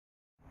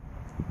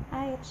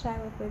Hi, it's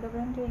Shiy with Wiggle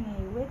Room doing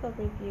a wiggle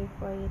review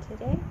for you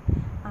today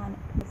on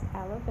this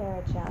Aloe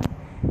Vera gel.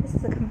 This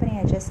is a company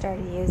I just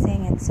started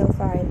using, and so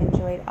far I've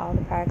enjoyed all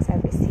the products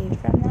I've received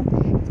from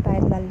them. It's by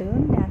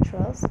Lune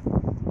Naturals,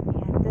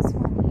 and this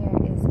one here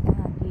is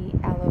the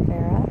Aloe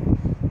Vera,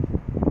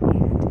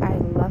 and I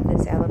love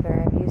this Aloe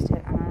Vera. I've used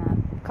it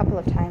a couple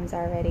of times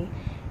already,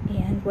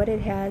 and what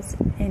it has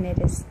in it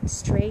is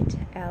straight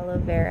aloe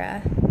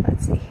vera.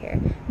 Let's see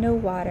here, no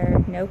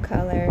water, no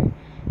color,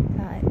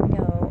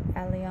 no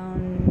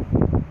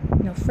aleone,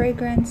 no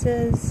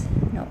fragrances,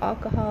 no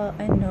alcohol,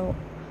 and no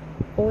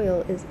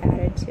oil is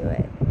added to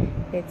it.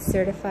 It's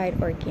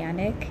certified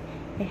organic.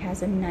 It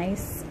has a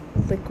nice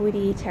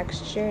liquidy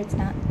texture. It's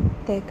not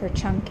thick or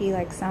chunky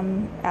like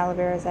some aloe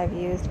veras I've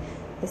used.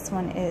 This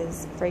one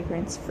is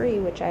fragrance free,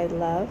 which I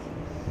love.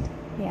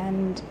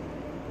 And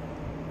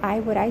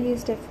what I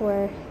used it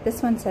for,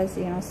 this one says,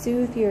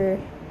 soothe your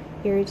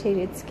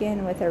irritated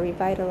skin with a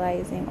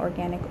revitalizing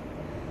organic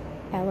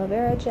aloe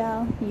vera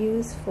gel.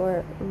 Use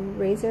for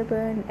razor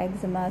burn,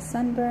 eczema,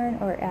 sunburn,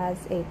 or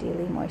as a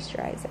daily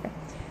moisturizer.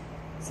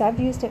 So I've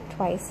used it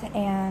twice,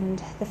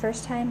 and the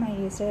first time I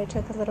used it, I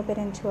took a little bit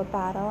into a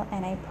bottle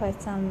and I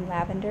put some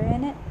lavender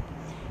in it,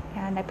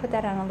 and I put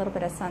that on a little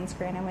bit of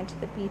sunscreen. I went to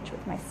the beach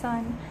with my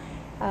son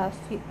a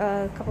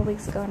couple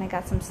weeks ago, and I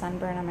got some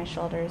sunburn on my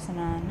shoulders and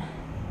on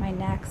my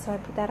neck, so I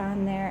put that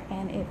on there,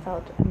 and it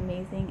felt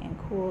amazing and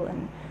cool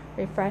and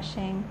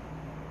refreshing,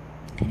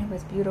 and it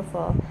was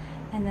beautiful.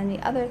 And then the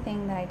other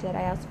thing that I did,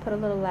 I also put a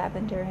little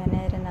lavender in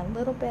it and a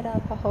little bit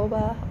of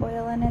jojoba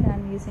oil in it, and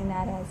I'm using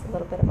that as a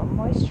little bit of a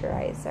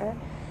moisturizer,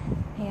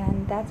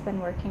 and that's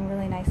been working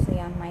really nicely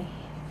on my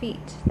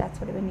feet.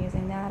 That's what I've been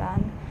using that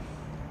on,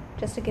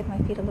 just to give my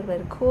feet a little bit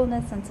of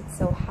coolness since it's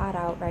so hot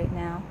out right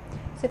now.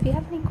 So if you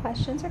have any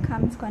questions or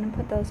comments, go ahead and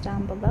put those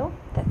down below.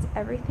 That's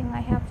everything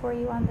I have for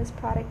you on this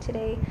product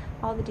today.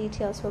 All the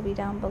details will be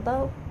down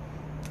below.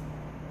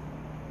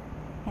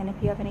 And if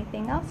you have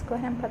anything else, go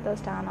ahead and put those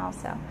down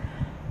also.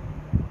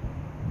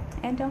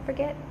 And don't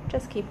forget,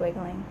 just keep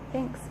wiggling.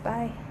 Thanks,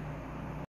 bye.